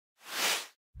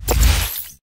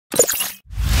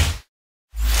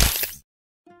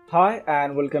Hi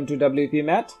and welcome to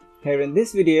WP Here in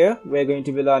this video, we're going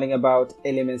to be learning about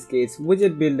ElementsKit's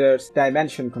Widget Builder's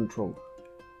Dimension Control.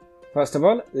 First of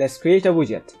all, let's create a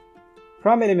widget.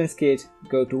 From ElementsKit,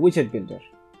 go to Widget Builder.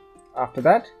 After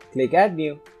that, click Add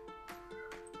New.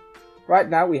 Right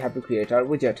now, we have to create our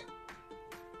widget.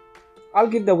 I'll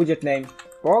give the widget name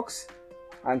Box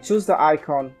and choose the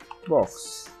icon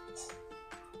Box.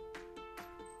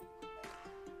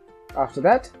 After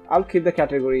that, I'll keep the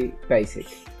category Basic.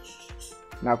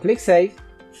 Now click Save.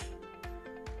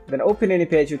 Then open any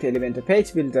page with Elementor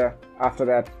Page Builder. After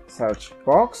that, search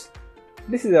Box.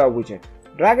 This is our widget.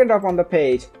 Drag and drop on the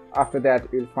page. After that,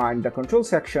 you'll find the control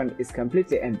section is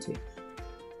completely empty.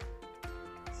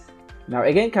 Now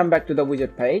again, come back to the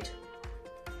widget page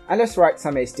and let's write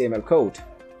some HTML code.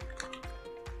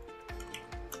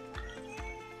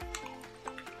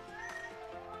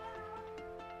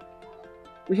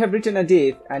 We have written a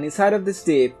div, and inside of this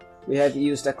div, we have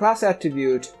used a class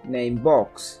attribute named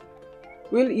Box.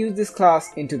 We'll use this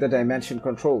class into the dimension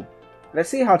control. Let's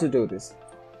see how to do this.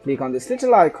 Click on this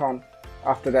little icon.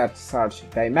 After that, search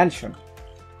Dimension.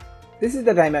 This is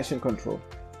the dimension control.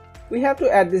 We have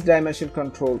to add this dimension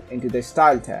control into the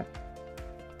Style tab.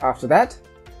 After that,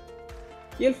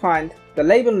 you'll find the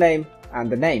label name and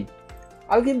the name.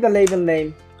 I'll give the label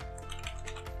name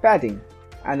Padding,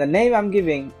 and the name I'm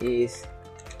giving is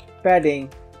Padding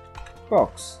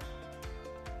Box.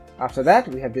 After that,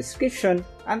 we have description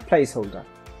and placeholder.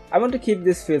 I want to keep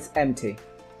these fields empty.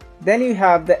 Then you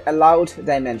have the allowed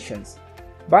dimensions.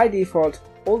 By default,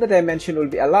 all the dimension will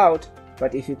be allowed,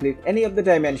 but if you click any of the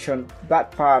dimension, that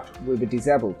part will be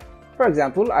disabled. For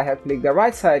example, I have clicked the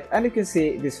right side and you can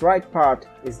see this right part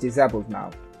is disabled now.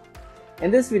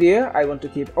 In this video, I want to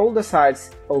keep all the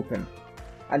sides open.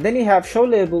 And then you have show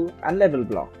label and level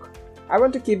block. I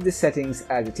want to keep the settings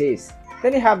as it is.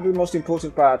 Then you have the most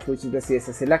important part, which is the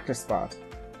CSS selectors part.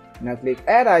 Now click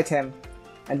Add Item,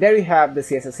 and there you have the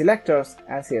CSS selectors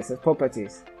and CSS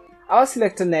properties. Our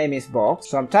selector name is Box,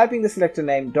 so I'm typing the selector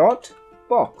name dot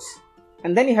box.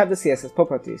 And then you have the CSS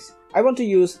properties. I want to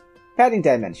use padding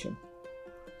dimension,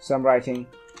 so I'm writing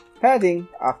padding,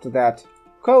 after that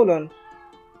colon,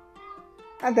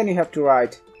 and then you have to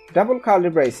write double curly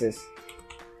braces,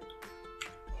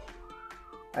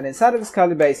 and inside of this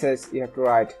curly braces you have to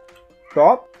write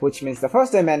top, which means the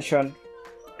first dimension,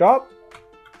 top.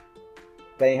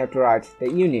 Then you have to write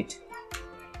the unit.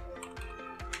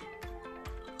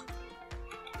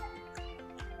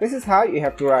 This is how you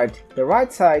have to write the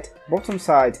right side, bottom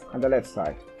side and the left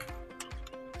side.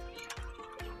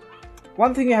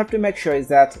 One thing you have to make sure is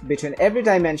that between every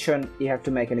dimension you have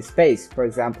to make any space. For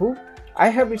example, I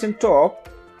have written top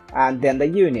and then the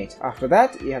unit. After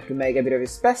that, you have to make a bit of a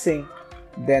spacing,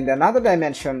 then another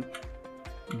dimension,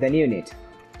 then unit.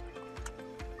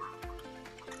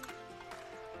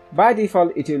 By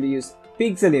default, it will use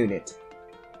pixel unit.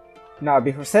 Now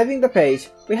before saving the page,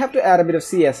 we have to add a bit of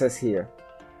CSS here.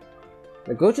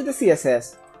 Now go to the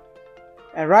CSS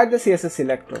and write the CSS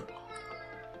selector.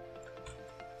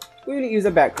 We will use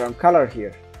a background color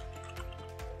here.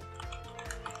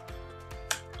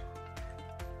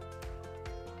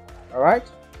 Alright,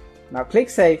 now click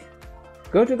Save,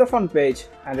 go to the front page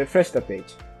and refresh the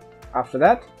page. After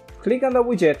that, click on the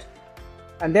widget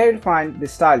and there you'll find the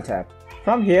Style tab.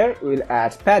 From here, we will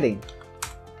add padding.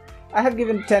 I have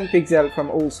given 10 pixels from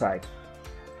all sides.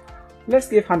 Let's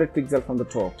give 100 pixels from the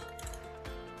top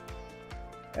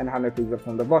and 100 pixels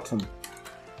from the bottom.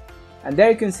 And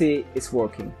there you can see it's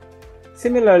working.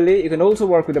 Similarly, you can also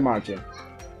work with the margin.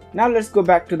 Now let's go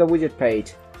back to the widget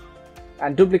page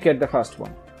and duplicate the first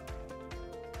one.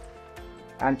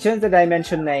 And change the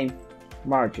dimension name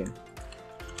margin.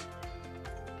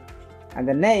 And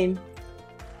the name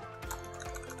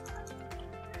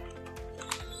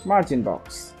margin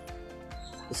box.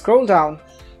 Scroll down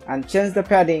and change the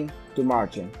padding to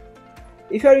margin.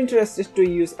 If you are interested to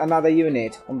use another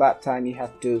unit, on that time you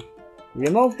have to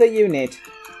remove the unit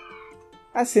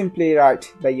and simply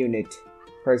write the unit.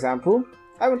 For example,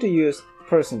 I want to use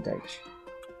percentage.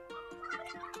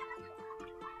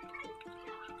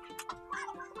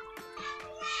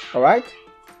 Alright,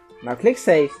 now click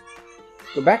Save,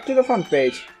 go back to the front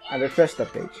page and refresh the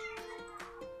page.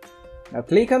 Now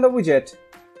click on the widget.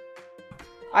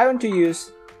 I want to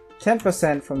use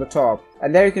 10% from the top,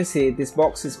 and there you can see this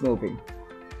box is moving.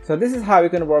 So this is how you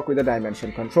can work with the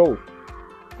dimension control.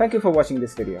 Thank you for watching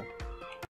this video.